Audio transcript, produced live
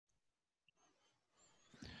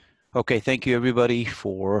Okay, thank you everybody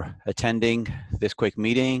for attending this quick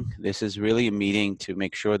meeting. This is really a meeting to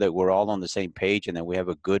make sure that we're all on the same page and that we have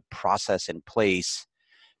a good process in place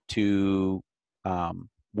to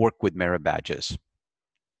work with merit badges.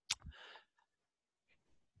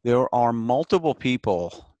 There are multiple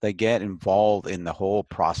people that get involved in the whole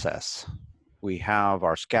process. We have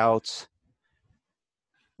our scouts,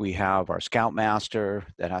 we have our Scoutmaster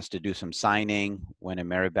that has to do some signing when a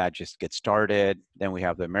merit badge gets started. Then we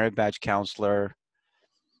have the merit badge counselor,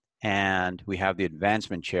 and we have the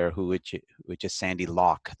advancement chair, which is Sandy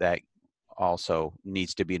Locke, that also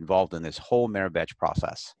needs to be involved in this whole merit badge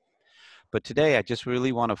process. But today, I just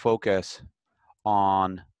really want to focus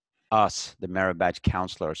on us, the merit badge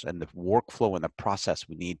counselors, and the workflow and the process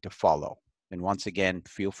we need to follow. And once again,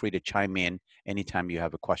 feel free to chime in anytime you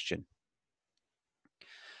have a question.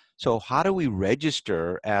 So how do we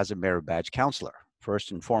register as a merit badge counselor?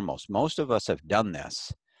 First and foremost, most of us have done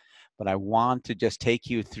this, but I want to just take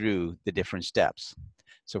you through the different steps.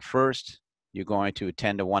 So first, you're going to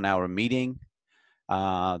attend a 1-hour meeting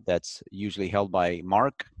that's usually held by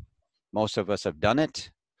Mark. Most of us have done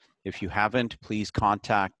it. If you haven't, please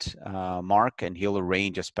contact Mark and he'll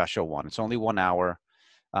arrange a special one. It's only 1 hour.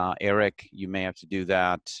 Eric, you may have to do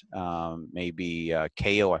that. Maybe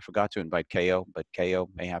KO, I forgot to invite KO, but KO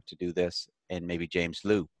may have to do this, and maybe James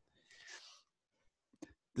Liu.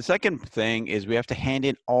 The second thing is we have to hand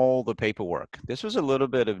in all the paperwork. This was a little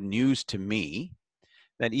bit of news to me,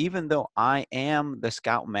 that even though I am the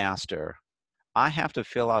Scoutmaster, I have to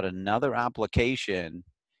fill out another application,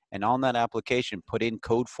 and on that application put in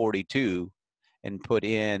code 42 and put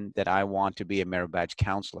in that I want to be a merit badge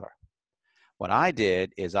counselor. What I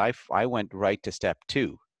did is I went right to step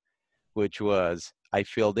 2, which was I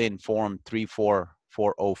filled in form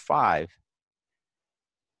 34405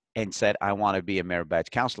 and said I want to be a merit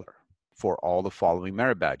badge counselor for all the following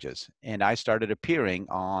merit badges. And I started appearing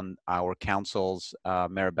on our council's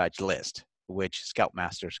merit badge list, which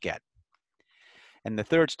Scoutmasters get. And the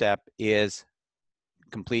third step is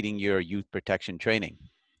completing your youth protection training.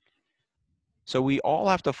 So we all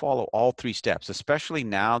have to follow all 3 steps, especially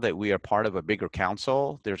now that we are part of a bigger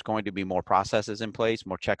council. There's going to be more processes in place,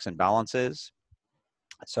 more checks and balances.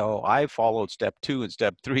 So I followed step 2 and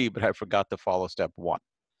step 3, but I forgot to follow step 1.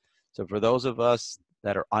 So for those of us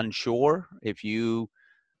that are unsure, if you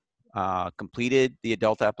completed the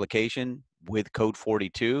adult application with code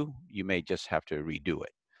 42, you may just have to redo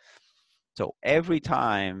it. So every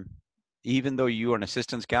time, even though you are an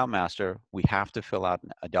assistant Scoutmaster, we have to fill out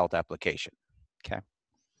an adult application, okay?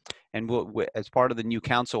 And as part of the new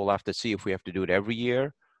council, we'll have to see if we have to do it every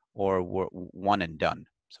year or we're one and done.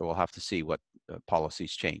 So we'll have to see what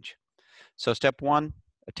policies change. So step 1,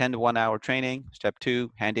 attend a 1-hour training. Step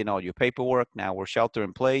 2, hand in all your paperwork. Now we're shelter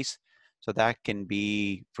in place, so that can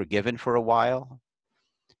be forgiven for a while.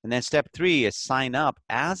 And then step 3 is sign up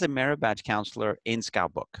as a merit badge counselor in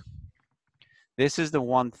Scoutbook. This is the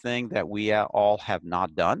one thing that we all have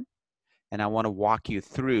not done, and I want to walk you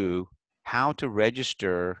through how to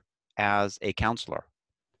register as a counselor.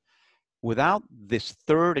 Without this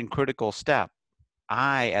third and critical step,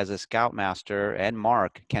 I, as a Scoutmaster, and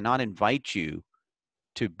Mark cannot invite you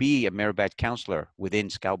to be a merit badge counselor within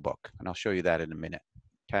Scoutbook, and I'll show you that in a minute,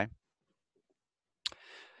 okay?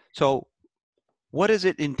 So what does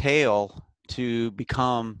it entail to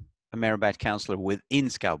become a merit badge counselor within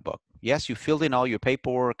Scoutbook? Yes, you filled in all your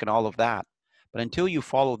paperwork and all of that, but until you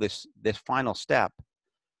follow this final step,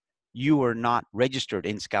 you are not registered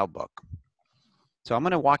in Scoutbook. So I'm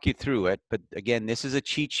going to walk you through it, but again, this is a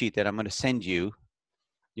cheat sheet that I'm going to send you.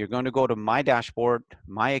 You're going to go to my dashboard,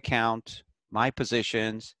 my account, my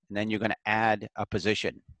positions, and then you're going to add a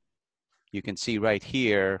position. You can see right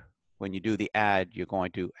here, when you do the add, you're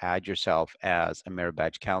going to add yourself as a merit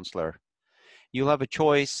badge counselor. You'll have a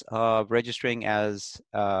choice of registering as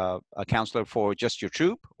a counselor for just your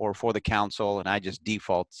troop or for the council, and I just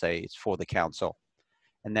default say it's for the council.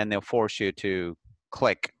 And then they'll force you to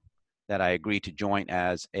click that I agree to join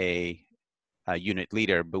as a unit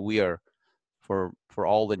leader, but we are, for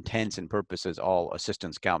all intents and purposes, all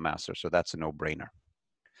assistant Scoutmaster, so that's a no-brainer.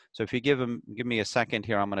 So if you give me a second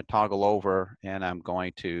here, I'm going to toggle over and I'm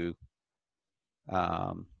going to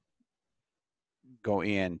go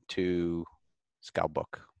into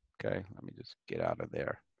Scoutbook. Okay, let me just get out of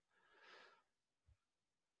there.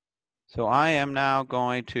 So I am now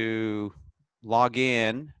going to log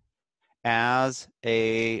in as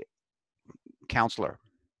a counselor,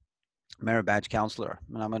 merit badge counselor.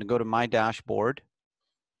 And I'm going to go to my dashboard.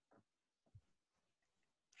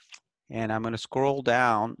 And I'm going to scroll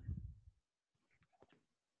down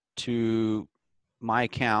to my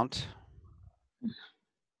account.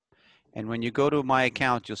 And when you go to my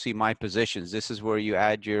account, you'll see my positions. This is where you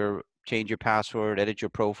add your, change your password, edit your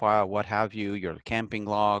profile, what have you, your camping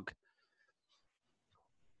log.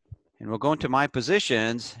 And we'll go into my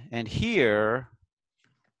positions, and here,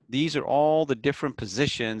 these are all the different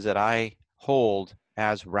positions that I hold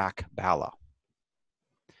as Rack Bala.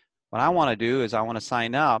 What I want to do is I want to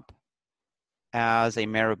sign up as a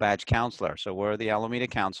merit badge counselor. So we're the Alameda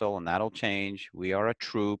Council, and that'll change. We are a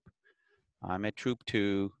troop. I'm at Troop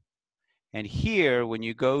 2. And here, when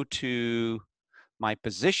you go to my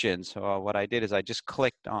positions, so what I did is I just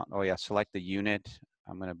clicked on, oh yeah, select the unit.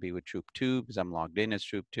 I'm going to be with Troop 2 because I'm logged in as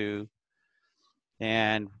Troop 2.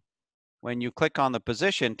 And when you click on the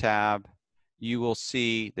position tab, you will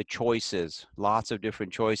see the choices, lots of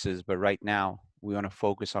different choices, but right now we want to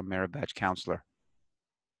focus on merit badge counselor.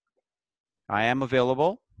 I am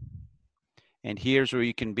available, and here's where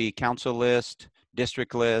you can be council list,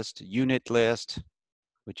 district list, unit list,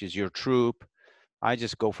 which is your troop. I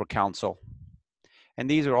just go for council. And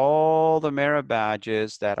these are all the merit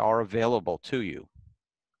badges that are available to you,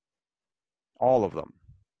 all of them.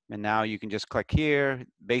 And now you can just click here,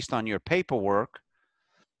 based on your paperwork,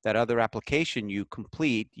 that other application you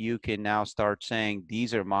complete, you can now start saying,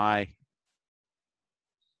 these are my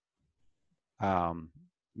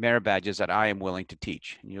merit badges that I am willing to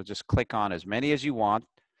teach. And you'll just click on as many as you want,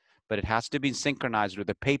 but it has to be synchronized with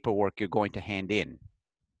the paperwork you're going to hand in.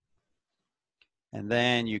 And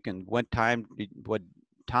then you can, what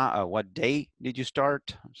day did you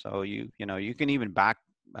start? So you can even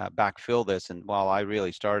backfill this. And well, I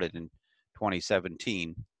really started in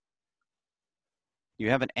 2017. You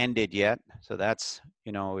haven't ended yet. So that's,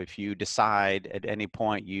 if you decide at any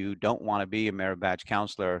point you don't want to be a merit badge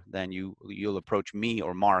counselor, then you'll approach me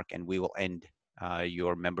or Mark and we will end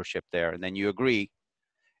your membership there. And then you agree,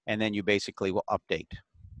 and then you basically will update.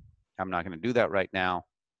 I'm not going to do that right now.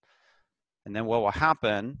 And then what will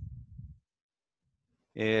happen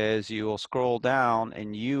is you will scroll down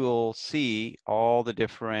and you will see all the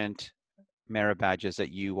different merit badges that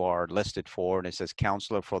you are listed for, and it says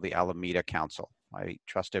counselor for the Alameda Council. I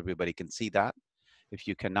trust everybody can see that. If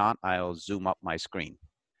you cannot, I'll zoom up my screen.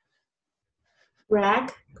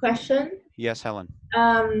 Rack, question. Yes, Helen.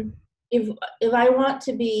 If I want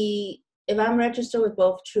to be, if I'm registered with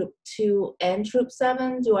both Troop 2 and Troop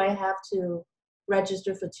 7, do I have to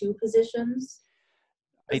register for 2 positions?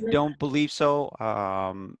 I don't believe so.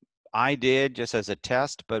 I did just as a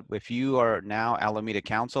test, but if you are now Alameda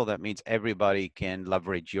Council, that means everybody can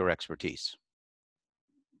leverage your expertise.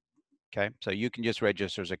 Okay, so you can just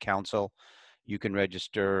register as a council. You can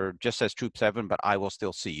register just as Troop 7, but I will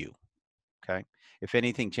still see you. Okay, if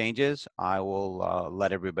anything changes, I will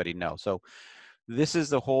let everybody know. So this is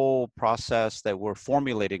the whole process that we're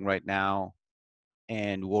formulating right now,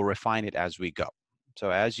 and we'll refine it as we go. So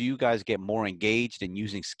as you guys get more engaged in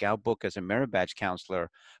using Scoutbook as a merit badge counselor,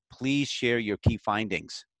 please share your key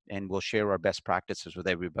findings, and we'll share our best practices with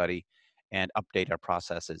everybody and update our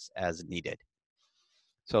processes as needed.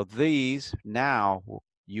 So these now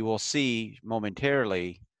you will see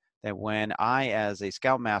momentarily that when I, as a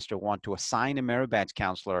Scoutmaster, want to assign a merit badge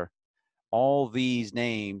counselor, all these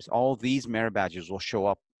names, all these merit badges will show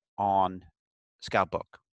up on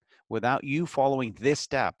Scoutbook. Without you following this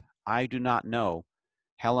step, I do not know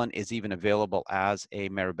Helen is even available as a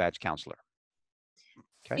merit badge counselor.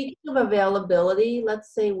 Okay. Speaking of availability,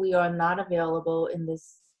 let's say we are not available in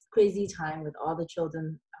this crazy time with all the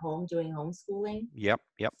children home doing homeschooling. Yep.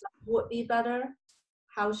 Would be better.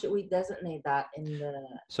 How should we designate that in the?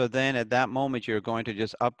 So then at that moment, you're going to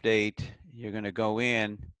just update, you're going to go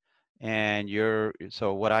in and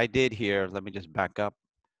so what I did here, let me just back up.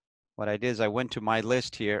 What I did is I went to my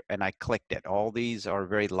list here and I clicked it. All these are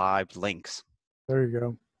very live links. There you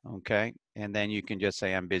go. Okay. And then you can just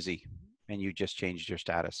say, I'm busy, and you just changed your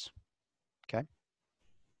status. Okay.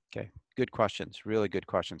 Okay. Good questions. Really good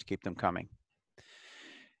questions. Keep them coming.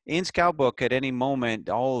 In Scoutbook, at any moment,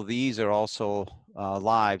 all of these are also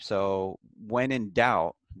live. So when in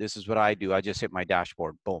doubt, this is what I do. I just hit my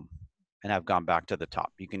dashboard, boom, and I've gone back to the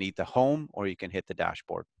top. You can hit the home or you can hit the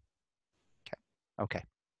dashboard. Okay.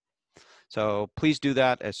 So please do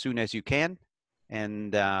that as soon as you can.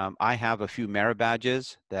 And I have a few merit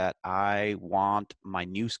badges that I want my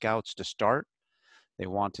new scouts to start. They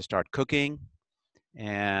want to start cooking,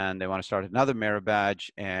 and they want to start another merit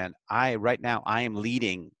badge. And right now I am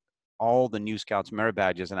leading all the new scouts merit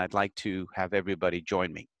badges, and I'd like to have everybody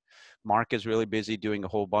join me. Mark is really busy doing a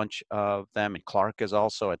whole bunch of them, and Clark is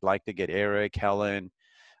also. I'd like to get Eric, Helen,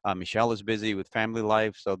 Michelle is busy with family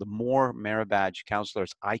life. So the more merit badge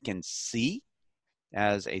counselors I can see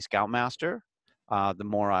as a Scoutmaster, the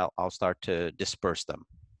more I'll start to disperse them.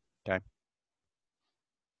 Okay.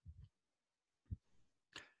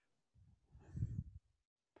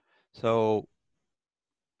 So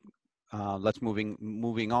let's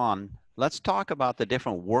moving on. Let's talk about the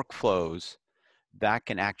different workflows that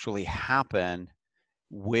can actually happen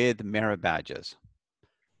with merit badges.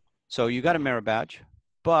 So you got a merit badge,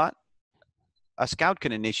 but a scout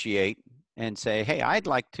can initiate and say, hey, I'd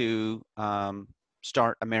like to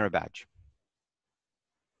start a merit badge.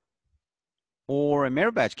 Or a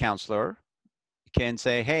merit badge counselor can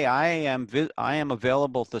say, hey, I am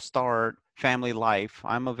available to start family life.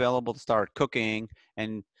 I'm available to start cooking.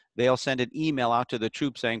 And they'll send an email out to the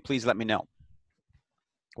troop saying, please let me know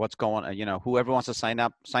what's going on. You know, whoever wants to sign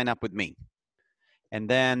up with me. And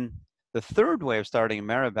then the third way of starting a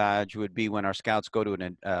merit badge would be when our scouts go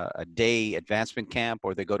to a day advancement camp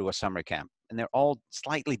or they go to a summer camp. And they're all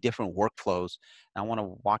slightly different workflows. And I want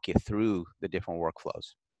to walk you through the different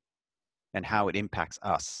workflows and how it impacts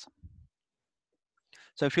us.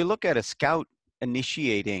 So if you look at a scout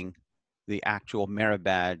initiating the actual merit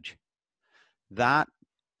badge, that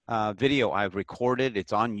video I've recorded,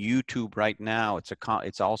 it's on YouTube right now.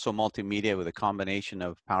 It's also multimedia with a combination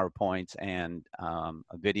of PowerPoints and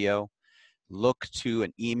a video. Look to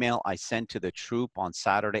an email I sent to the troop on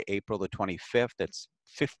Saturday, April the 25th. It's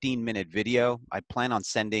 15-minute video. I plan on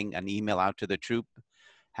sending an email out to the troop.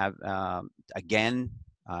 I'm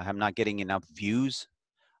not getting enough views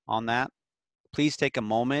on that. Please take a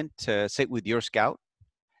moment to sit with your scout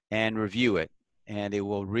and review it. And it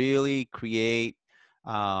will really it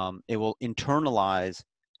will internalize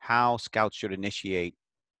how scouts should initiate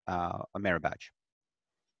a merit badge.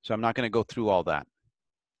 So I'm not going to go through all that.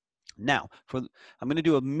 Now, I'm going to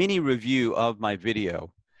do a mini review of my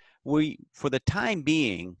video. For the time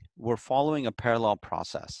being, we're following a parallel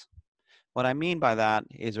process. What I mean by that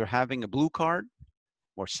is we're having a blue card,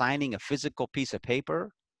 we're signing a physical piece of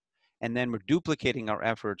paper, and then we're duplicating our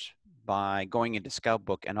efforts by going into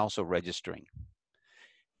Scoutbook and also registering.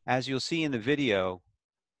 As you'll see in the video,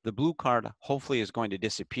 the blue card hopefully is going to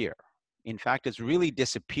disappear. In fact, it's really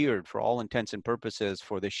disappeared for all intents and purposes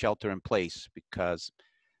for the shelter in place because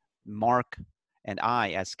Mark and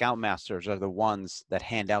I, as Scoutmasters, are the ones that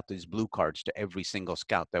hand out these blue cards to every single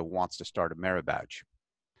scout that wants to start a merit badge.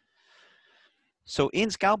 So in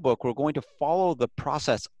Scoutbook, we're going to follow the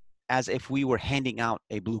process as if we were handing out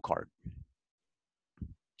a blue card.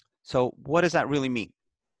 So what does that really mean?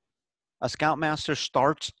 A Scoutmaster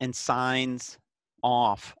starts and signs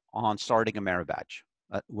off on starting a merit badge.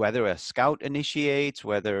 Whether a scout initiates,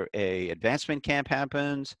 whether a advancement camp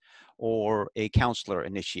happens, or a counselor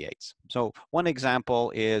initiates. So one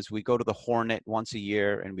example is we go to the Hornet once a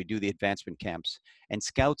year and we do the advancement camps, and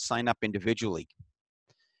scouts sign up individually.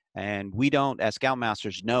 And we don't, as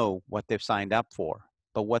Scoutmasters, know what they've signed up for.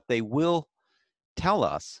 But what they will tell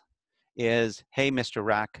us is, hey, Mr.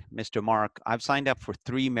 Rack, Mr. Mark, I've signed up for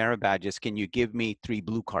 3 merit badges. Can you give me 3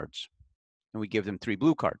 blue cards? And we give them 3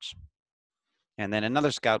 blue cards. And then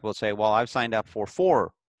another scout will say, well, I've signed up for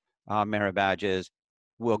 4 merit badges.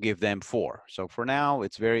 We'll give them 4. So for now,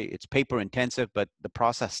 it's paper intensive, but the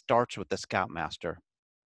process starts with the Scoutmaster.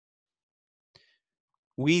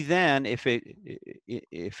 We then, if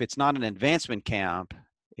it's not an advancement camp,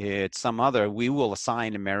 it's some other, we will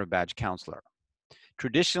assign a merit badge counselor.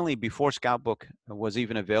 Traditionally, before Scoutbook was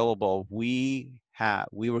even available, we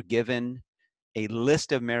were given a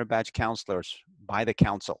list of merit badge counselors by the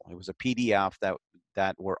council. It was a PDF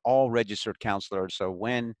that were all registered counselors. So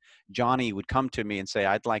when Johnny would come to me and say,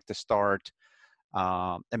 I'd like to start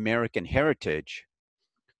American Heritage,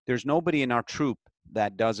 there's nobody in our troop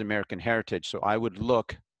that does American Heritage. So I would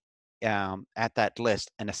look at that list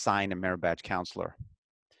and assign a merit badge counselor.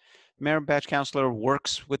 Merit badge counselor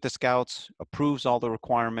works with the scouts, approves all the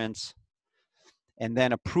requirements, and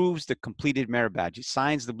then approves the completed merit badge. He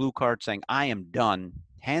signs the blue card saying, I am done,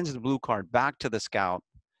 hands the blue card back to the scout,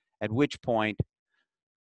 at which point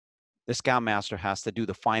the Scoutmaster has to do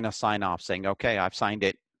the final sign off saying, okay, I've signed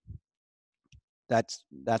it. That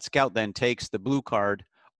scout then takes the blue card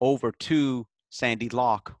over to Sandy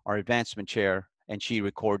Locke, our advancement chair, and she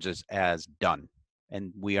records us as done.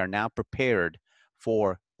 And we are now prepared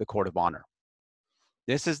for the Court of Honor.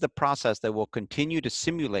 This is the process that will continue to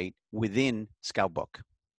simulate within Scoutbook.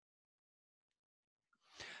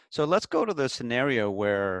 So let's go to the scenario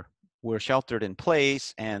where we're sheltered in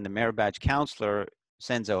place and the merit badge counselor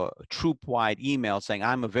sends a troop-wide email saying,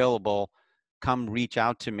 I'm available, come reach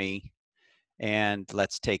out to me, and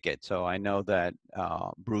let's take it. So I know that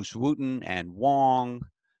Bruce Wooten and Wong,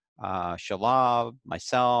 Shalab,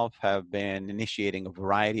 myself have been initiating a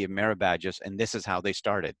variety of merit badges, and this is how they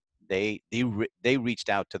started. They reached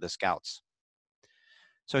out to the scouts.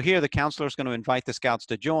 So here the counselor is going to invite the scouts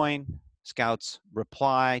to join. Scouts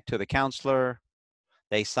reply to the counselor.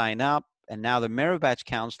 They sign up. And now the merit badge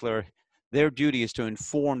counselor, their duty is to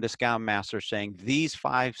inform the Scoutmaster saying, these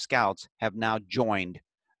 5 scouts have now joined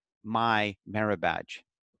my merit badge.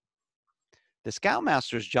 The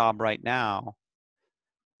Scoutmaster's job right now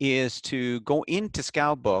is to go into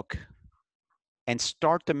Scoutbook and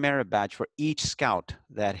start the merit badge for each scout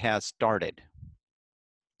that has started.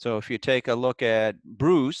 So if you take a look at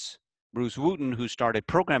Bruce Wooten, who started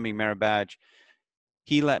programming merit badge,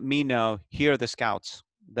 he let me know, here are the scouts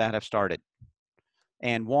that have started.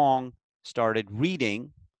 And Wong started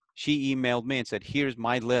reading. She emailed me and said, here's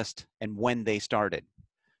my list and when they started.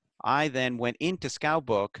 I then went into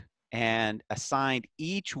Scoutbook and assigned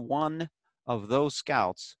each one of those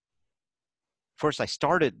scouts. First, I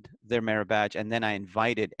started their merit badge, and then I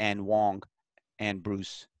invited Ann Wong and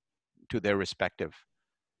Bruce to their respective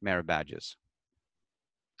merit badges.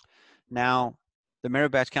 Now, the merit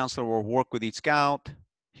badge counselor will work with each scout.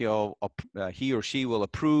 He or she will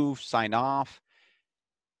approve, sign off.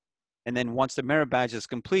 And then once the merit badge is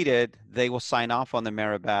completed, they will sign off on the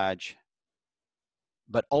merit badge.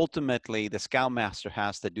 But ultimately, the Scoutmaster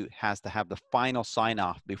has to have the final sign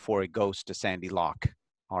off before it goes to Sandy Locke,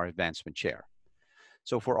 our advancement chair.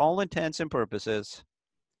 So for all intents and purposes,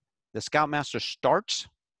 the Scoutmaster starts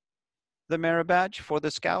the merit badge for the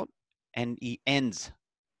scout, and he ends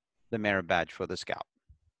the merit badge for the scout.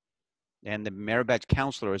 And the merit badge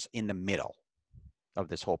counselor is in the middle of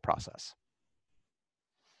this whole process.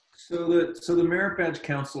 So the merit badge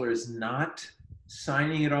counselor is not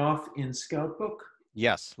signing it off in Scoutbook?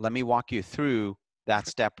 Yes, let me walk you through that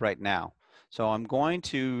step right now. So I'm going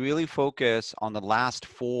to really focus on the last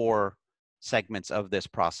 4 segments of this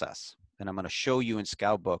process. And I'm going to show you in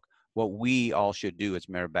Scoutbook what we all should do as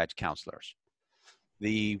merit badge counselors.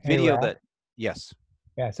 The video yes.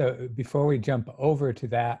 Yeah, so before we jump over to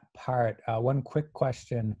that part, one quick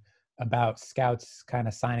question about scouts kind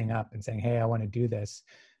of signing up and saying, hey, I want to do this.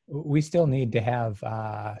 We still need to have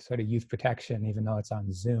sort of youth protection, even though it's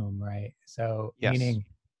on Zoom, right? So Yes. Meaning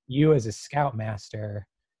you as a Scoutmaster,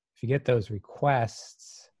 if you get those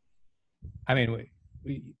requests, I mean,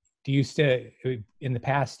 do you still, in the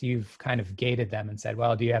past, you've kind of gated them and said,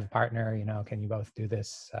 well, do you have a partner? You know, can you both do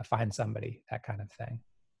this? Find somebody, that kind of thing.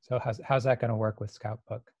 So how's that going to work with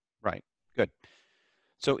Scoutbook? Right, good.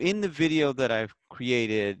 So in the video that I've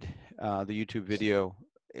created, the YouTube video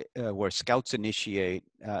where scouts initiate,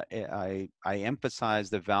 I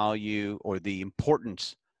emphasize the value or the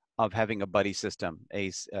importance of having a buddy system.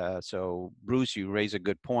 So Bruce, you raise a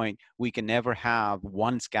good point. We can never have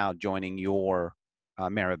one scout joining your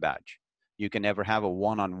merit badge. You can never have a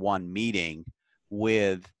one-on-one meeting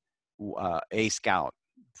with a scout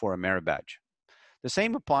for a merit badge. The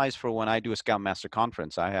same applies for when I do a Scoutmaster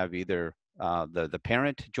conference. I have either the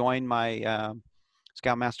parent join my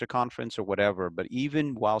Scoutmaster conference or whatever, but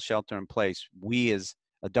even while shelter in place, we as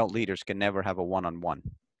adult leaders can never have a one-on-one,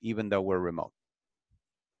 even though we're remote.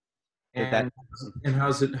 And how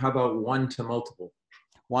about one to multiple?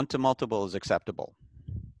 One to multiple is acceptable.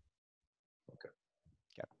 Okay.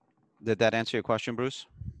 Yeah. Did that answer your question, Bruce?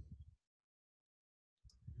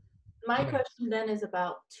 My question then is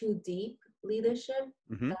about too deep leadership.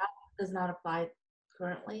 Mm-hmm. That does not apply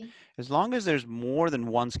currently. As long as there's more than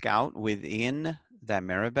one scout within that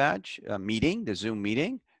merit badge meeting, the Zoom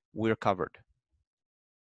meeting, we're covered.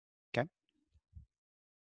 Okay.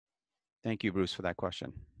 Thank you, Bruce, for that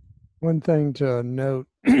question. One thing to note,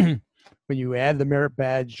 when you add the merit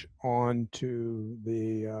badge onto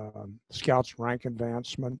the Scouts rank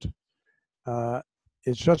advancement,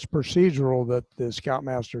 it's just procedural that the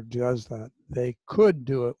Scoutmaster does that. They could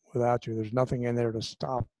do it without you. There's nothing in there to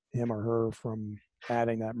stop him or her from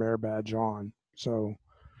adding that merit badge on. So,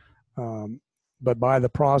 but by the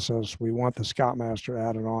process, we want the Scoutmaster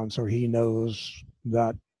added on so he knows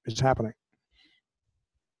that it's happening.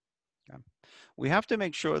 We have to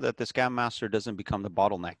make sure that the Scoutmaster doesn't become the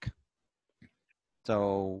bottleneck.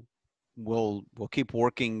 So we'll keep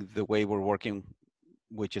working the way we're working,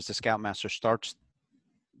 which is the Scoutmaster starts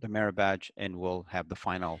the merit badge and we'll have the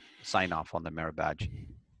final sign off on the merit badge.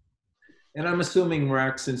 And I'm assuming,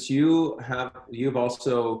 Rex, since you've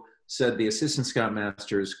also said the assistant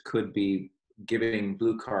Scoutmasters could be giving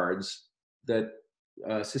blue cards, that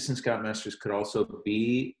assistant Scoutmasters could also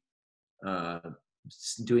be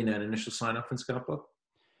doing that initial sign off in Scoutbook?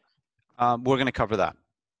 We're going to cover that.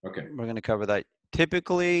 Okay. We're going to cover that.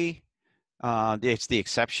 Typically, it's the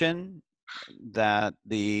exception that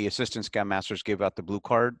the assistant Scoutmasters give out the blue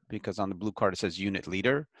card, because on the blue card it says unit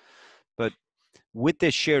leader. But with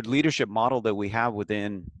this shared leadership model that we have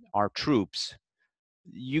within our troops,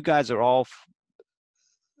 you guys are all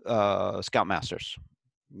Scoutmasters.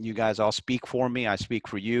 You guys all speak for me. I speak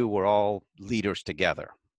for you. We're all leaders together.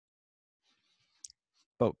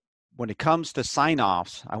 But when it comes to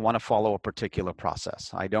sign-offs, I want to follow a particular process.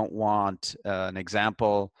 I don't want an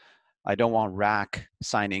example. I don't want RAC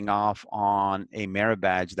signing off on a merit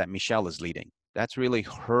badge that Michelle is leading. That's really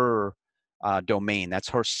her domain. That's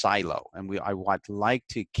her silo. And I would like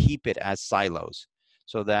to keep it as silos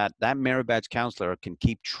so that that merit badge counselor can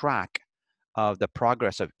keep track of the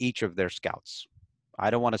progress of each of their scouts. I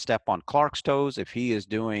don't want to step on Clark's toes if he is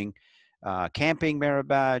doing camping merit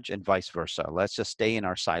badge and vice versa. Let's just stay in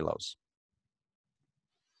our silos.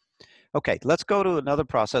 Okay, let's go to another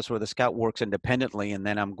process where the scout works independently, and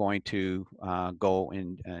then I'm going to go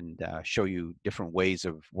and show you different ways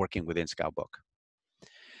of working within Scoutbook.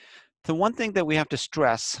 The one thing that we have to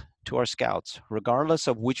stress to our scouts, regardless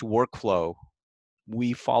of which workflow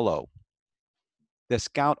we follow, the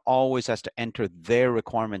scout always has to enter their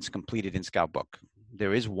requirements completed in Scoutbook.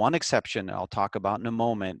 There is one exception I'll talk about in a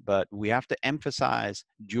moment, but we have to emphasize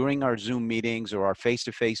during our Zoom meetings or our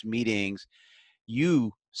face-to-face meetings,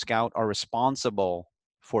 you, Scout, are responsible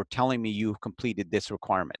for telling me you've completed this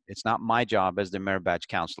requirement. It's not my job as the merit badge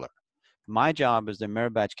counselor. My job as the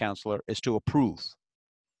merit badge counselor is to approve,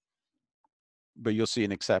 but you'll see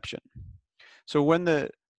an exception. So when the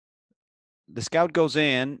scout goes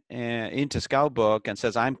into Scoutbook and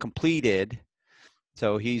says, I'm completed,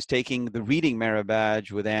 so he's taking the reading merit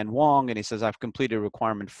badge with Ann Wong and he says, I've completed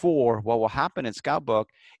requirement 4. What will happen in Scoutbook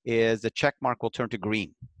is the check mark will turn to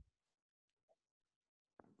green.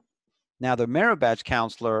 Now the merit badge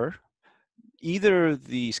counselor, either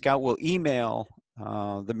the scout will email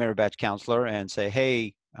the merit badge counselor and say,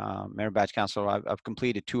 hey, merit badge counselor, I've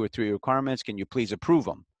completed 2 or 3 requirements. Can you please approve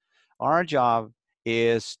them? Our job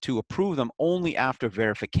is to approve them only after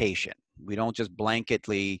verification. We don't just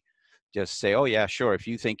blanketly just say, oh yeah, sure, if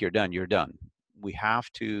you think you're done, you're done. We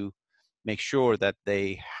have to make sure that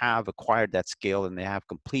they have acquired that skill and they have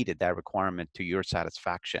completed that requirement to your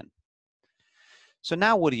satisfaction. So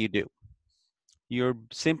now what do? You're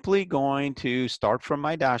simply going to start from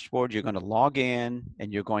my dashboard. You're going to log in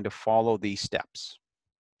and you're going to follow these steps.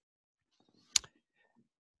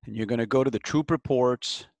 And you're going to go to the troop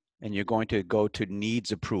reports and you're going to go to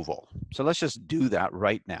needs approval. So let's just do that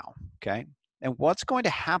right now, okay? And what's going to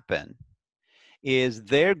happen is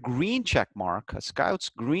their green check mark, a scout's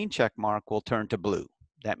green check mark will turn to blue.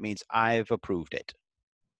 That means I've approved it.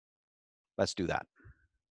 Let's do that.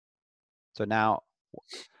 So now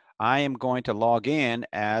I am going to log in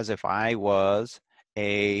as if I was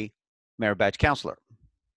a merit badge counselor.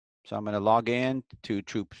 So I'm going to log in to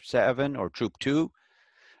Troop 7 or Troop 2.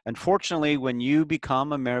 Unfortunately, when you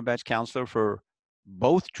become a merit badge counselor for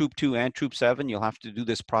both Troop 2 and Troop 7, you'll have to do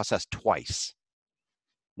this process twice.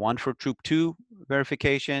 One for Troop 2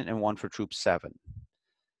 verification and one for Troop 7.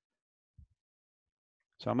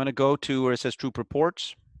 So I'm going to go to where it says Troop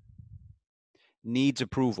Reports, Needs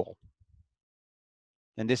Approval.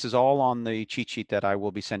 And this is all on the cheat sheet that I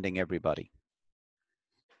will be sending everybody.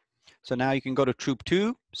 So now you can go to Troop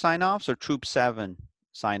 2 sign-offs or Troop 7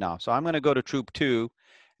 sign-off. So I'm going to go to Troop 2.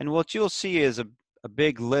 And what you'll see is a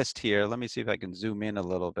big list here. Let me see if I can zoom in a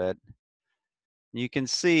little bit. You can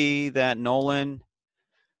see that Nolan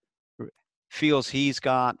feels he's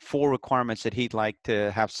got 4 requirements that he'd like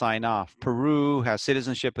to have sign off. Peru has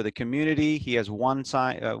citizenship of the community. He has one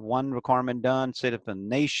requirement done, citizen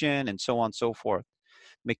nation, and so on and so forth.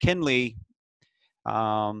 McKinley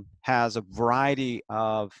has a variety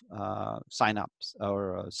of sign-ups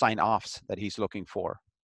or sign-offs that he's looking for.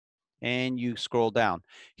 And you scroll down.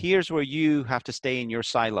 Here's where you have to stay in your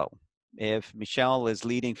silo. If Michelle is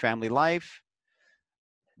leading family life,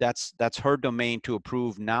 that's her domain to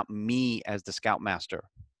approve, not me as the Scoutmaster.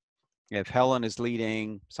 If Helen is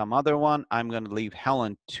leading some other one, I'm going to leave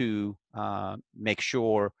Helen to make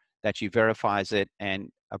sure that she verifies it and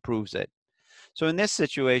approves it. So in this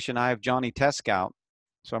situation, I have Johnny Test Scout.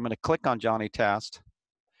 So I'm going to click on Johnny Test.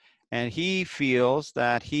 And he feels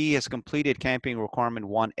that he has completed camping requirement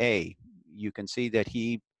 1A. You can see that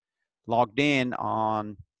he logged in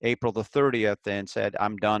on April the 30th and said,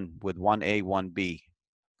 I'm done with 1A, 1B.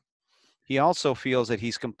 He also feels that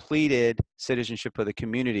he's completed citizenship of the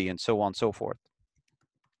community and so on and so forth.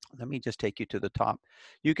 Let me just take you to the top.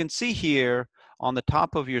 You can see here on the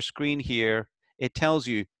top of your screen here, it tells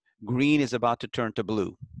you green is about to turn to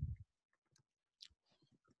blue.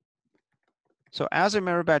 So as a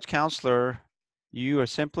merit badge counselor, you are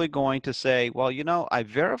simply going to say, well, you know, I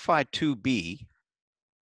verified 2B.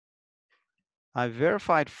 I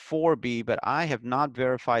verified 4B, but I have not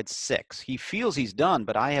verified 6. He feels he's done,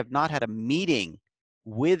 but I have not had a meeting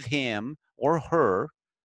with him or her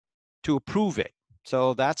to approve it.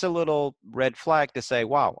 So that's a little red flag to say,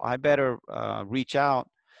 wow, I better reach out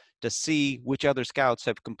to see which other scouts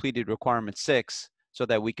have completed requirement 6 so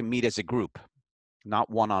that we can meet as a group, not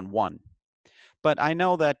one-on-one. But I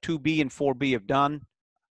know that 2B and 4B have done,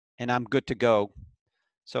 and I'm good to go.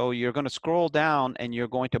 So you're going to scroll down and you're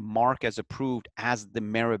going to mark as approved as the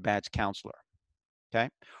merit badge counselor. Okay.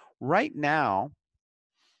 Right now,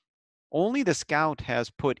 only the scout has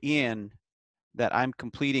put in that I'm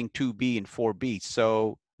completing 2B and 4B.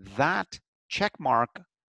 So that check mark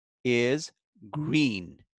is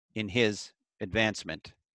green in his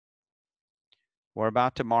advancement. We're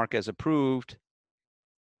about to mark as approved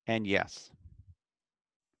and yes.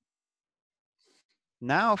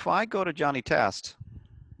 Now, if I go to Johnny Test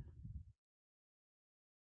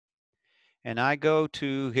and I go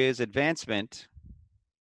to his advancement,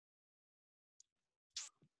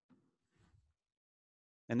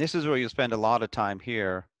 and this is where you spend a lot of time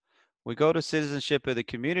here. We go to citizenship of the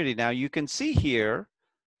community. Now you can see here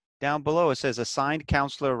down below, it says assigned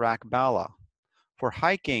counselor Rakbala. For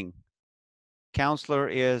hiking, counselor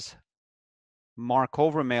is Mark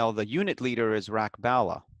Overmail, the unit leader is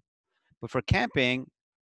Rakbala. But for camping,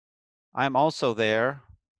 I'm also there.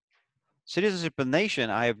 Citizenship of the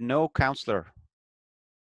Nation, I have no counselor.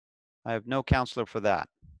 I have no counselor for that.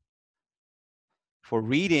 For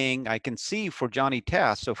reading, I can see for Johnny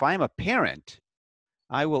Test. So if I'm a parent,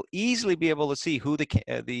 I will easily be able to see who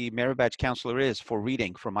the merit badge counselor is for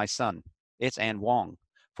reading for my son. It's Ann Wong.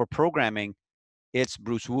 For programming, it's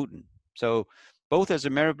Bruce Wooten. So both as a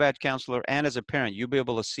merit badge counselor and as a parent, you'll be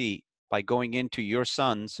able to see by going into your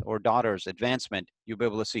son's or daughter's advancement, you'll be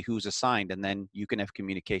able to see who's assigned, and then you can have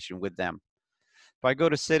communication with them. If I go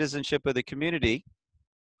to citizenship of the community,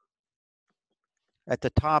 at the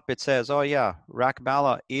top it says, oh yeah,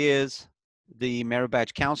 Rakbala is the merit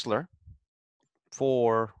badge counselor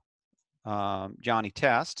for Johnny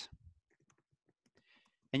Test.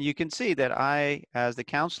 And you can see that I, as the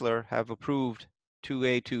counselor, have approved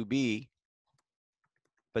 2A, 2B,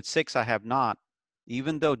 but 6 I have not.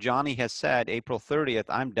 Even though Johnny has said April 30th,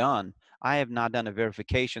 I'm done, I have not done a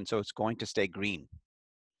verification, so it's going to stay green.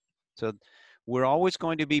 So we're always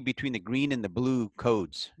going to be between the green and the blue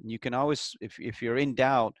codes. You can always, if you're in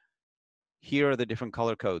doubt, here are the different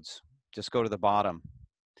color codes. Just go to the bottom.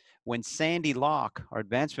 When Sandy Locke, our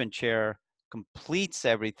advancement chair, completes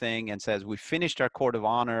everything and says, we finished our court of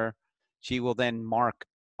honor, she will then mark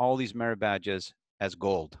all these merit badges as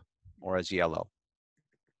gold or as yellow.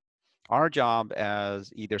 Our job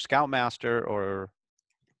as either Scoutmaster or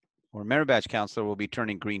merit badge counselor will be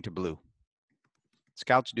turning green to blue.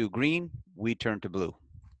 Scouts do green, we turn to blue.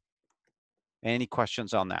 Any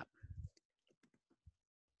questions on that?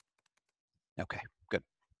 Okay, good.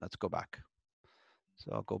 Let's go back.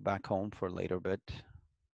 So I'll go back home for a later bit.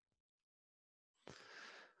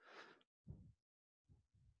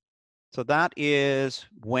 So that is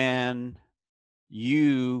when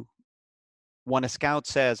a scout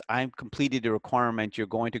says, I've completed a requirement, you're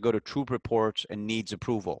going to go to troop reports and needs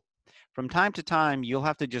approval. From time to time, you'll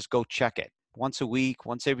have to just go check it. Once a week,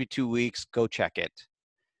 once every 2 weeks, go check it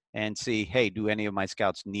and see, hey, do any of my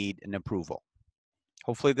scouts need an approval?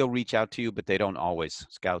 Hopefully they'll reach out to you, but they don't always.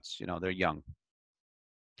 Scouts, they're young.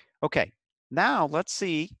 Okay, now let's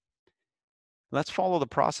follow the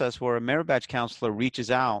process where a merit badge counselor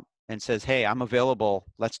reaches out and says, hey, I'm available,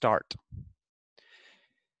 let's start.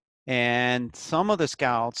 And some of the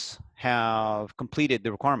scouts have completed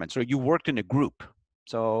the requirements, or you worked in a group.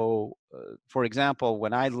 So for example,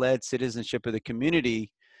 when I led citizenship of the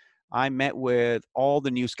community, I met with all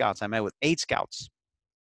the new scouts. I met with 8 scouts.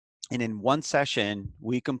 And in one session,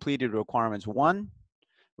 we completed requirements 1,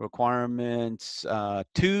 requirements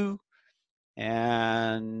 2,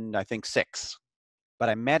 and I think 6. But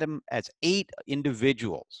I met them as 8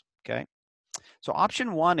 individuals, okay? So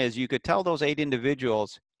option 1 is you could tell those 8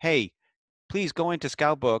 individuals, hey, please go into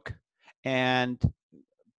Scoutbook and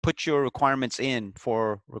put your requirements in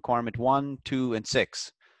for requirement 1, 2, and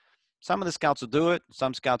 6. Some of the scouts will do it.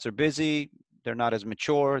 Some scouts are busy. They're not as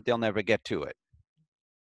mature. They'll never get to it.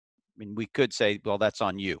 I mean, we could say, well, that's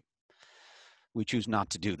on you. We choose not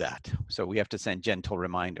to do that. So we have to send gentle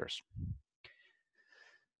reminders.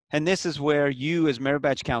 And this is where you as merit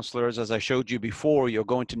badge counselors, as I showed you before, you're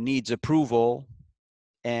going to needs approval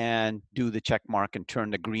and do the check mark and turn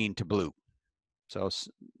the green to blue. So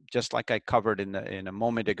just like I covered in a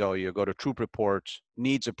moment ago, you go to troop reports,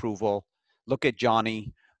 needs approval, look at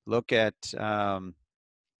Johnny, look at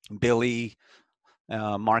Billy,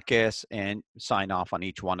 Marcus, and sign off on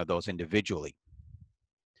each one of those individually.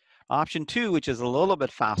 Option 2, which is a little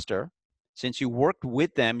bit faster, Since you worked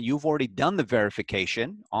with them, you've already done the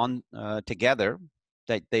verification on together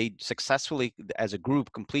that they successfully, as a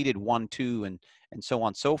group, completed 1, 2, and so on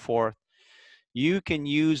and so forth. You can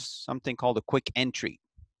use something called a quick entry.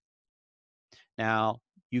 Now,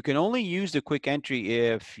 you can only use the quick entry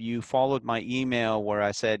if you followed my email where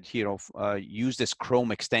I said, use this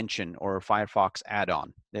Chrome extension or Firefox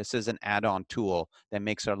add-on. This is an add-on tool that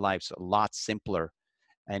makes our lives a lot simpler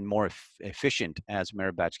and more efficient as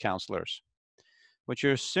merit badge counselors. What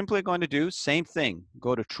you're simply going to do, same thing,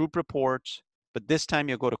 go to Troop Reports, but this time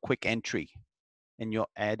you'll go to Quick Entry and you'll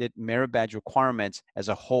edit merit badge requirements as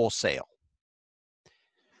a wholesale.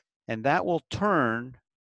 And that will turn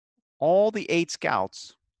all the 8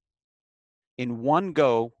 scouts in one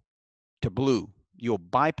go to blue. You'll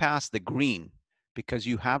bypass the green because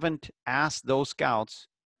you haven't asked those scouts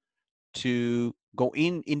to go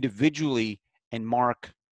in individually and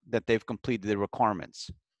mark that they've completed the requirements.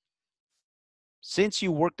 Since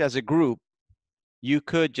you worked as a group, you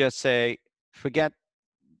could just say, forget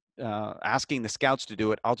asking the scouts to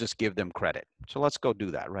do it, I'll just give them credit. So let's go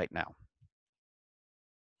do that right now.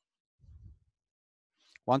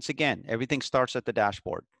 Once again, everything starts at the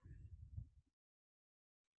dashboard.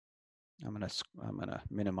 I'm gonna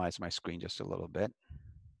minimize my screen just a little bit.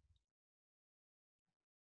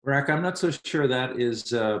 Rack, I'm not so sure that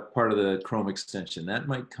is part of the Chrome extension. That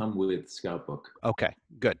might come with Scoutbook. Okay,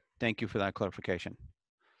 good. Thank you for that clarification.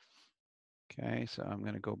 Okay, so I'm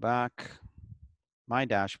gonna go back, my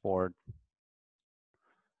dashboard,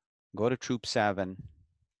 go to Troop 7,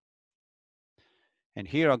 and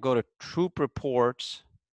here I'll go to Troop Reports,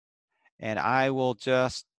 and I will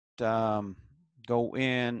just go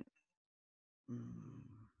in.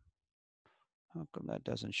 How come that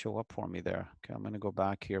doesn't show up for me there? Okay, I'm going to go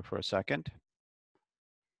back here for a second.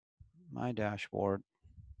 My dashboard.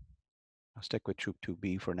 I'll stick with Troop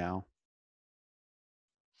 2B for now.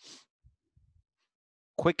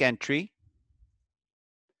 Quick entry.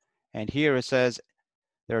 And here it says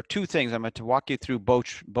there are 2 things. I'm going to walk you through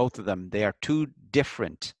both of them. They are 2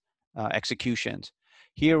 different executions.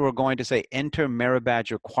 Here we're going to say enter merit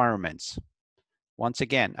badge requirements. Once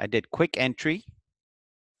again, I did quick entry,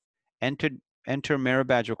 enter merit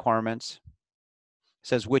badge requirements. It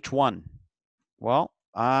says which one? Well,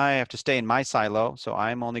 I have to stay in my silo, so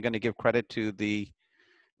I'm only going to give credit to the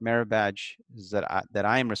merit badge that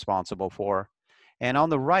I am responsible for. And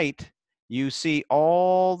on the right, you see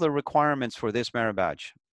all the requirements for this merit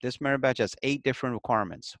badge. This merit badge has 8 different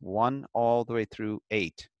requirements, 1 all the way through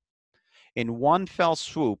 8. In one fell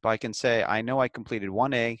swoop, I can say, I know I completed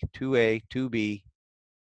 1A, 2A, 2B,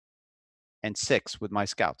 and 6 with my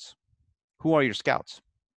scouts. Who are your scouts?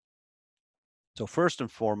 So first and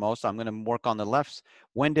foremost, I'm going to work on the left.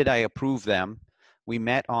 When did I approve them? We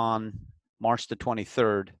met on March the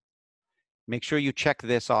 23rd. Make sure you check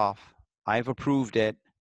this off. I've approved it.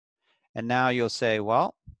 And now you'll say,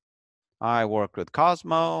 well, I worked with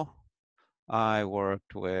Cosmo. I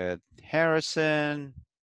worked with Harrison.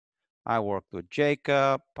 I worked with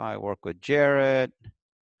Jacob. I worked with Jared.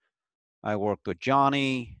 I worked with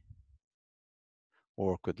Johnny.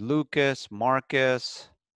 Worked with Lucas, Marcus,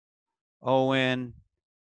 Owen.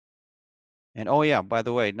 And oh yeah, by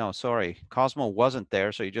the way, no, sorry, Cosmo wasn't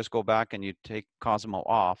there. So you just go back and you take Cosmo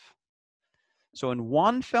off. So in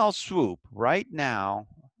one fell swoop, right now,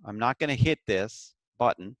 I'm not going to hit this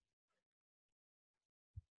button.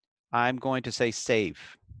 I'm going to say save.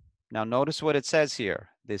 Now notice what it says here.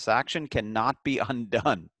 This action cannot be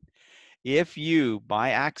undone. If you,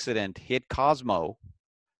 by accident, hit Cosmo,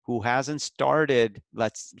 who hasn't started,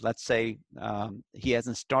 let's say he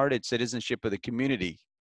hasn't started citizenship of the community,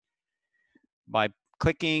 by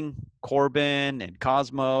clicking Corbin and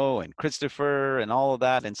Cosmo and Christopher and all of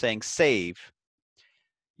that and saying save,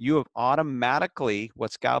 you have automatically,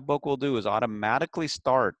 what Scoutbook will do is automatically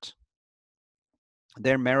start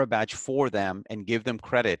their merit badge for them and give them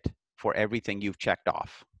credit for everything you've checked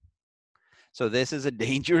off. So this is a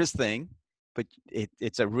dangerous thing, but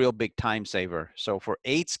it's a real big time saver. So for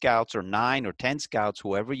 8 scouts or 9 or 10 scouts,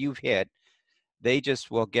 whoever you've hit, they just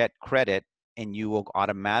will get credit and you will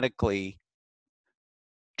automatically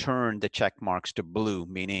turn the check marks to blue,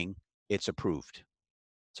 meaning it's approved.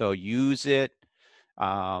 So use it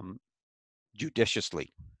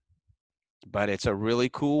judiciously, but it's a really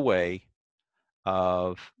cool way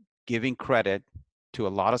of giving credit to a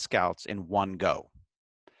lot of scouts in one go.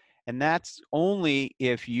 And that's only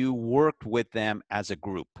if you worked with them as a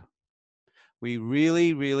group. We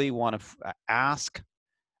really, really want to ask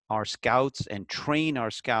our scouts and train our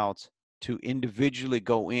scouts to individually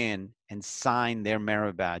go in and sign their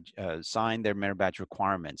merit badge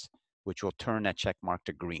requirements, which will turn that check mark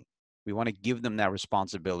to green. We want to give them that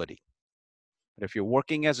responsibility. But if you're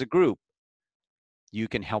working as a group, you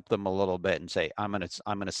can help them a little bit and say, I'm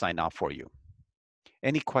gonna sign off for you.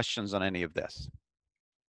 Any questions on any of this?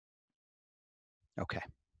 Okay.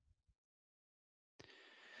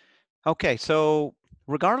 Okay, so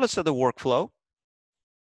regardless of the workflow,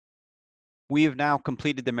 we have now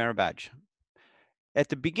completed the merit badge. At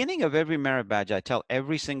the beginning of every merit badge, I tell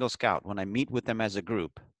every single scout when I meet with them as a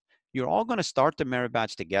group, you're all going to start the merit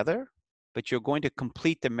badge together, but you're going to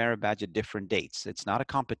complete the merit badge at different dates. It's not a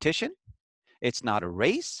competition. It's not a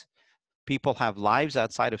race. People have lives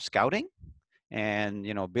outside of scouting. And,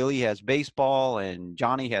 you know, Billy has baseball and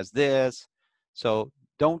Johnny has this. So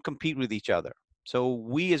don't compete with each other. So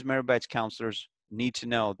we as merit badge counselors need to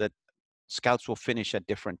know that scouts will finish at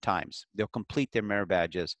different times. They'll complete their merit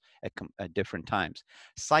badges at different times.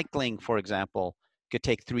 Cycling, for example, could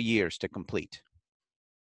take 3 years to complete.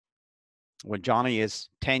 When Johnny is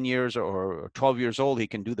 10 years or 12 years old, he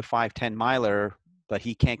can do the 5-10 miler, but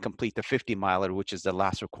he can't complete the 50 miler, which is the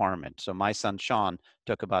last requirement. So my son, Sean,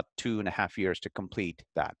 took about 2.5 years to complete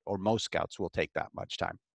that, or most scouts will take that much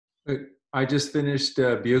time. I just finished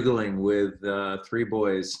bugling with 3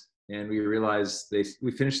 boys, and we realized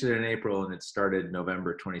we finished it in April, and it started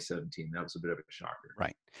November 2017. That was a bit of a shocker.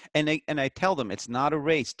 Right. And I tell them it's not a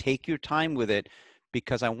race. Take your time with it,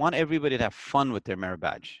 because I want everybody to have fun with their merit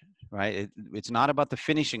badge, right? It's not about the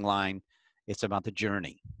finishing line. It's about the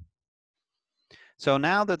journey. So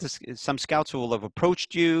now that some scouts will have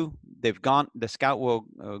approached you, the scout will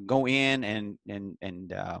go in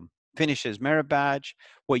and finish his merit badge.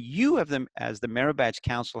 What you have them as the merit badge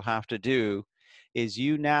counselor have to do is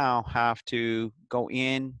you now have to go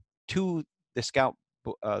in to the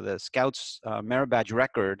scout's merit badge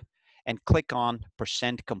record and click on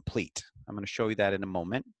 % complete. I'm going to show you that in a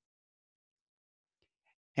moment.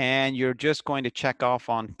 And you're just going to check off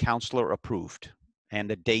on counselor approved and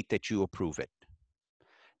the date that you approve it.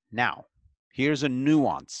 Now, here's a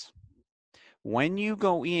nuance. When you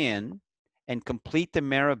go in and complete the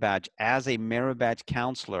merit badge as a merit badge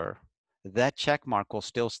counselor, that check mark will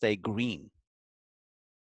still stay green.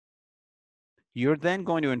 You're then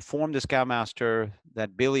going to inform the Scoutmaster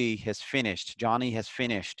that Billy has finished, Johnny has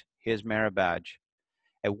finished his merit badge,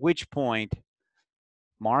 at which point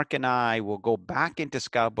Mark and I will go back into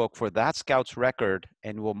Scoutbook for that scout's record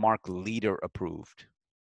and will mark leader approved.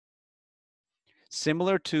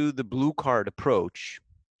 Similar to the blue card approach,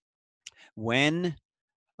 when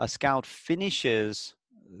a scout finishes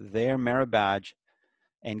their merit badge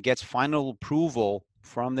and gets final approval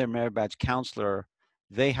from their merit badge counselor,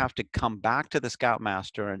 they have to come back to the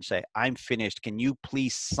Scoutmaster and say, I'm finished. Can you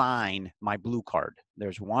please sign my blue card?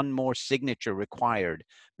 There's one more signature required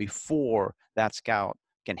before that scout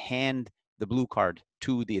can hand the blue card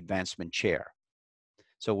to the advancement chair.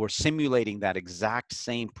 So we're simulating that exact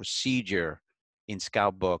same procedure in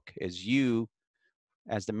Scoutbook as you,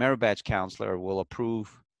 as the merit badge counselor, will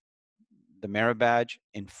approve the merit badge,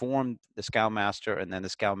 inform the Scoutmaster, and then the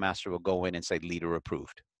Scoutmaster will go in and say leader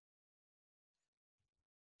approved.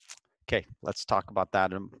 Okay, let's talk about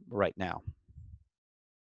that right now.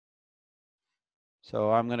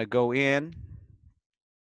 So I'm going to go in,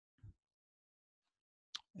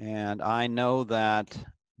 and I know that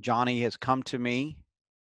Johnny has come to me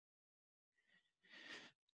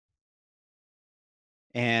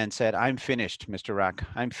and said, I'm finished, Mr. Rack.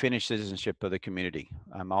 I'm finished citizenship of the community.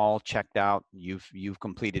 I'm all checked out. You've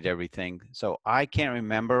completed everything. So I can't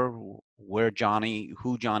remember who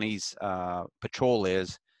Johnny's patrol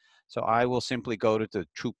is. So I will simply go to the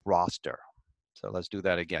troop roster. So let's do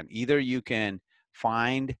that again. Either you can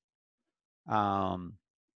find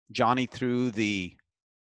Johnny through the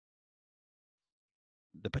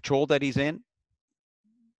patrol that he's in.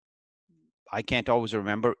 I can't always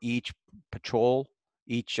remember each patrol,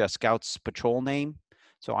 each scout's patrol name.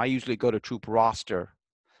 So I usually go to troop roster.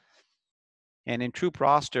 And in troop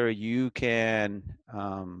roster, you can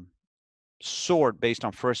sort based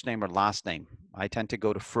on first name or last name. I tend to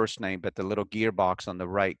go to first name, but the little gearbox on the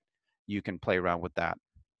right, you can play around with that.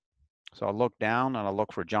 So I'll look down and I'll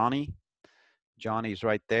look for Johnny. Johnny's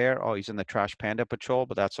right there. Oh, he's in the Trash Panda Patrol,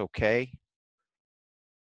 but that's okay.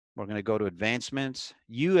 We're going to go to advancements.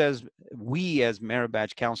 We as merit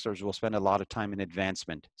badge counselors will spend a lot of time in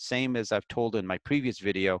advancement. Same as I've told in my previous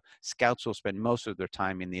video, scouts will spend most of their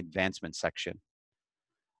time in the advancement section.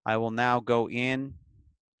 I will now go in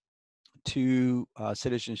to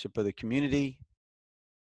citizenship of the community,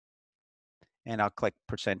 and I'll click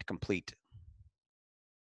 % complete.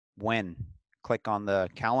 When? Click on the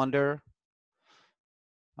calendar.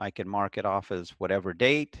 I can mark it off as whatever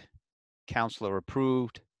date, counselor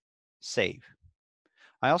approved, save.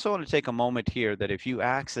 I also want to take a moment here that if you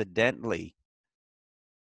accidentally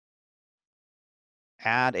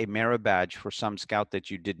add a merit badge for some scout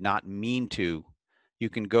that you did not mean to, you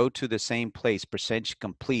can go to the same place, percentage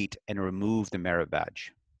complete, and remove the merit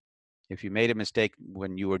badge. If you made a mistake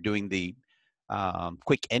when you were doing the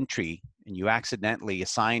quick entry and you accidentally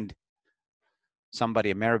assigned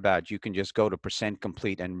somebody a merit badge, you can just go to percent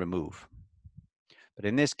complete and remove. But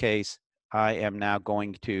in this case, I am now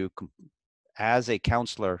going to, as a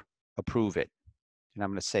counselor, approve it, and I'm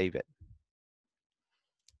going to save it.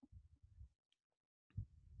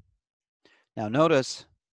 Now notice,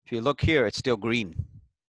 if you look here, it's still green.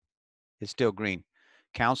 It's still green.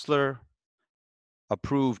 Counselor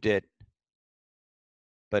approved it,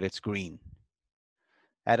 but it's green.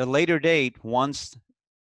 At a later date, once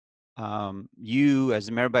you as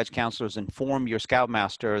the merit badge counselors inform your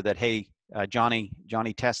Scoutmaster that, hey, Johnny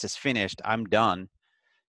test is finished, I'm done.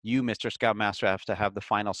 You, Mr. Scoutmaster, have to have the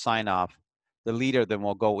final sign off. The leader then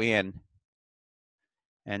will go in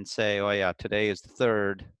and say, oh yeah, today is the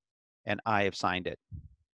 3rd, and I have signed it.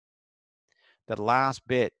 The last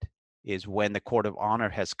bit is when the Court of Honor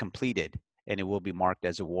has completed, and it will be marked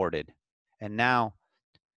as awarded. And now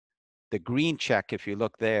the green check, if you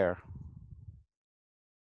look there,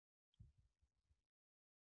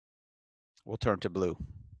 will turn to blue.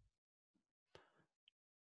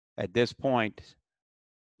 At this point,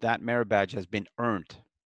 that merit badge has been earned,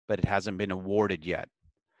 but it hasn't been awarded yet.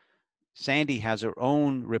 Sandy has her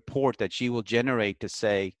own report that she will generate to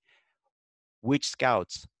say which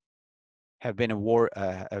scouts have been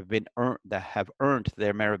earned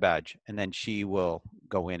their merit badge, and then she will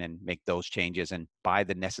go in and make those changes and buy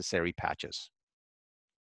the necessary patches.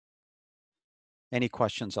 Any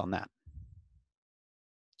questions on that?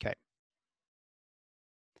 Okay.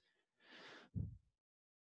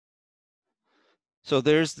 So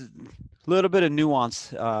there's a little bit of nuance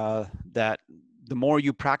that the more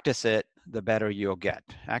you practice it, the better you'll get.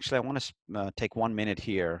 Actually, I want to take 1 minute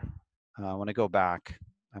here. I want to go back.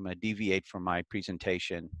 I'm going to deviate from my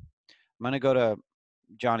presentation. I'm going to go to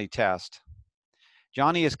Johnny Test.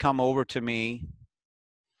 Johnny has come over to me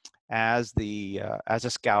as a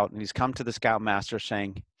scout, and he's come to the Scoutmaster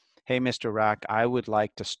saying, hey, Mr. Rack, I would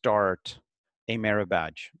like to start a merit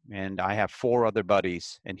badge, and I have 4 other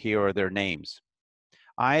buddies, and here are their names.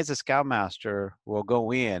 I, as a Scoutmaster, will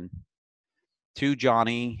go in to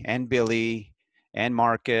Johnny and Billy and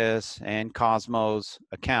Marcus and Cosmo's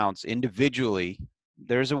accounts individually.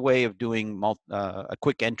 There's a way of doing a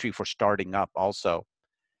quick entry for starting up also.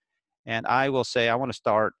 And I will say, I want to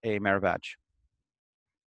start a merit badge.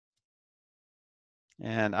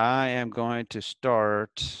 And I am going to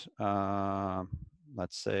start,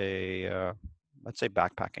 let's say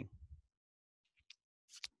backpacking.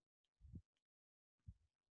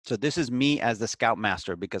 So this is me as the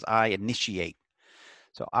Scoutmaster because I initiate.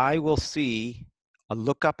 So I will see a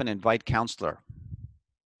look up and invite counselor.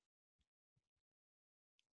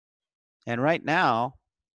 And right now,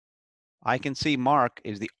 I can see Mark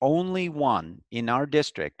is the only one in our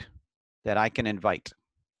district that I can invite.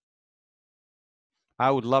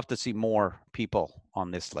 I would love to see more people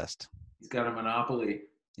on this list. He's got a monopoly.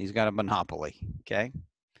 He's got a monopoly, okay?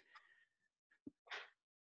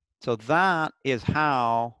 So that is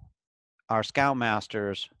how our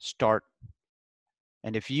Scoutmasters start.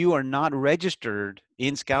 And if you are not registered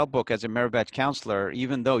in Scoutbook as a merit badge counselor,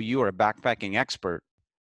 even though you are a backpacking expert,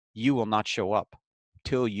 you will not show up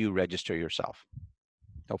till you register yourself.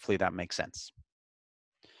 Hopefully that makes sense.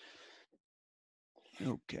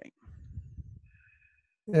 Okay.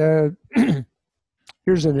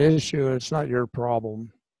 Here's an issue. It's not your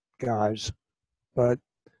problem, guys, but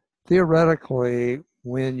theoretically,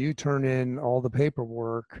 when you turn in all the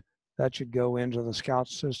paperwork, that should go into the Scout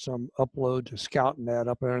system, upload to ScoutNet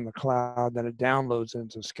up there in the cloud, then it downloads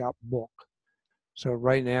into Scoutbook. So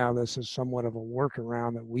right now, this is somewhat of a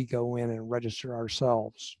workaround that we go in and register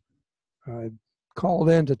ourselves. I called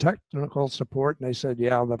into technical support and they said,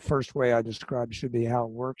 yeah, the first way I described should be how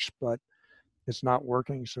it works, but it's not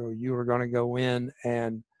working. So you are going to go in,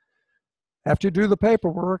 and after you do the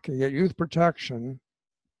paperwork and get youth protection,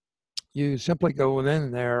 you simply go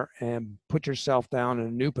in there and put yourself down in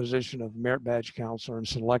a new position of merit badge counselor and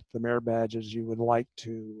select the merit badges you would like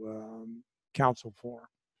to counsel for.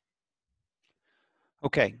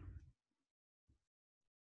 Okay.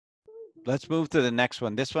 Let's move to the next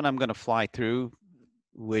one. This one I'm going to fly through,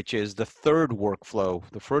 which is the 3rd workflow.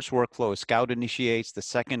 The first workflow is Scout initiates. The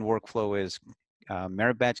second workflow is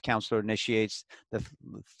merit badge counselor initiates. The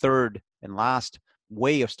 3rd and last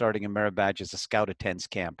way of starting a merit badge is a Scout attends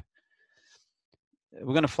camp.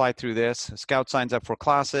 We're going to fly through this. A Scout signs up for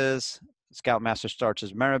classes. Scoutmaster starts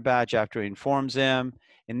his merit badge after he informs him.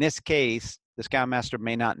 In this case, the Scoutmaster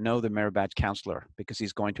may not know the merit badge counselor because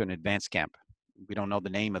he's going to an advanced camp. We don't know the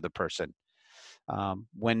name of the person.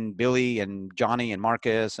 When Billy and Johnny and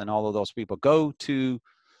Marcus and all of those people go to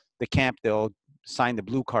the camp, they'll sign the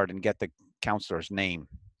blue card and get the counselor's name.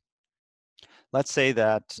 Let's say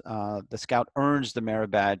that the scout earns the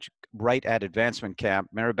merit badge right at advancement camp.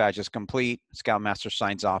 Merit badge is complete. Scoutmaster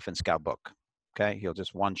signs off in Scoutbook. Okay, he'll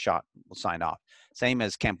just one shot will sign off. Same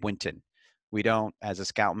as Camp Winton. We don't, as a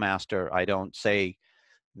Scoutmaster, I don't say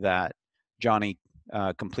that Johnny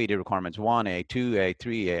completed requirements 1A, 2A,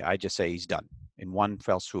 3A. I just say he's done. In one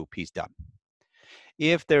fell swoop, he's done.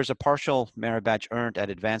 If there's a partial merit badge earned at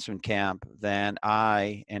advancement camp, then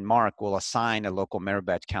I and Mark will assign a local merit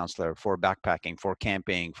badge counselor for backpacking, for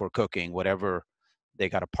camping, for cooking, whatever they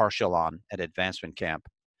got a partial on at advancement camp.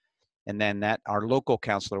 And then that our local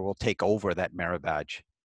counselor will take over that merit badge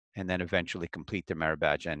and then eventually complete the merit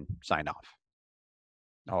badge and sign off.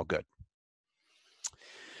 All good.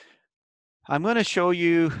 I'm going to show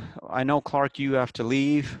you, I know Clark, you have to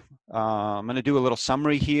leave. I'm going to do a little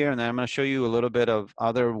summary here, and then I'm going to show you a little bit of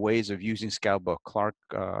other ways of using Scoutbook. Clark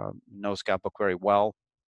knows Scoutbook very well,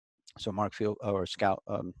 so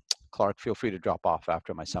Clark, feel free to drop off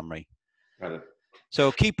after my summary. Got it.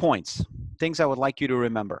 So key points, things I would like you to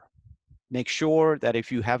remember. Make sure that if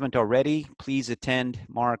you haven't already, please attend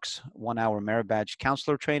Mark's 1-hour merit badge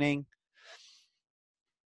counselor training.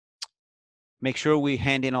 Make sure we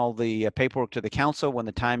hand in all the paperwork to the council when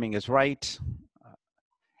the timing is right.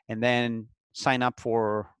 And then sign up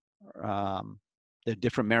for the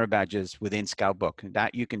different merit badges within Scoutbook.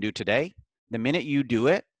 That you can do today. The minute you do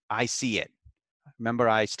it, I see it. Remember,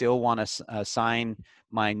 I still want to assign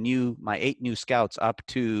my 8 new scouts up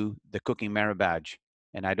to the cooking merit badge,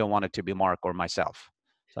 and I don't want it to be Mark or myself.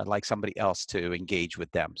 So I'd like somebody else to engage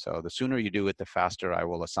with them. So the sooner you do it, the faster I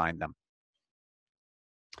will assign them.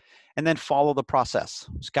 And then follow the process.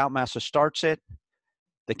 Scoutmaster starts it.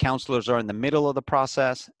 The counselors are in the middle of the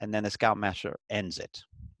process, and then the Scoutmaster ends it.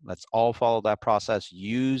 Let's all follow that process.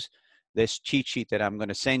 Use this cheat sheet that I'm going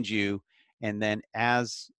to send you, and then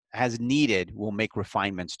as needed, we'll make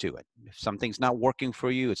refinements to it. If something's not working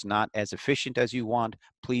for you, it's not as efficient as you want,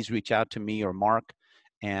 please reach out to me or Mark,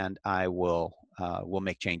 and I will we'll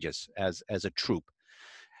make changes as a troop.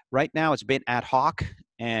 Right now, it's been ad hoc,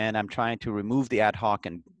 and I'm trying to remove the ad hoc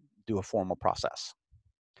and do a formal process.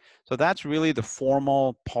 So that's really the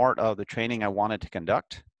formal part of the training I wanted to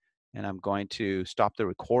conduct. And I'm going to stop the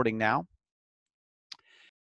recording now.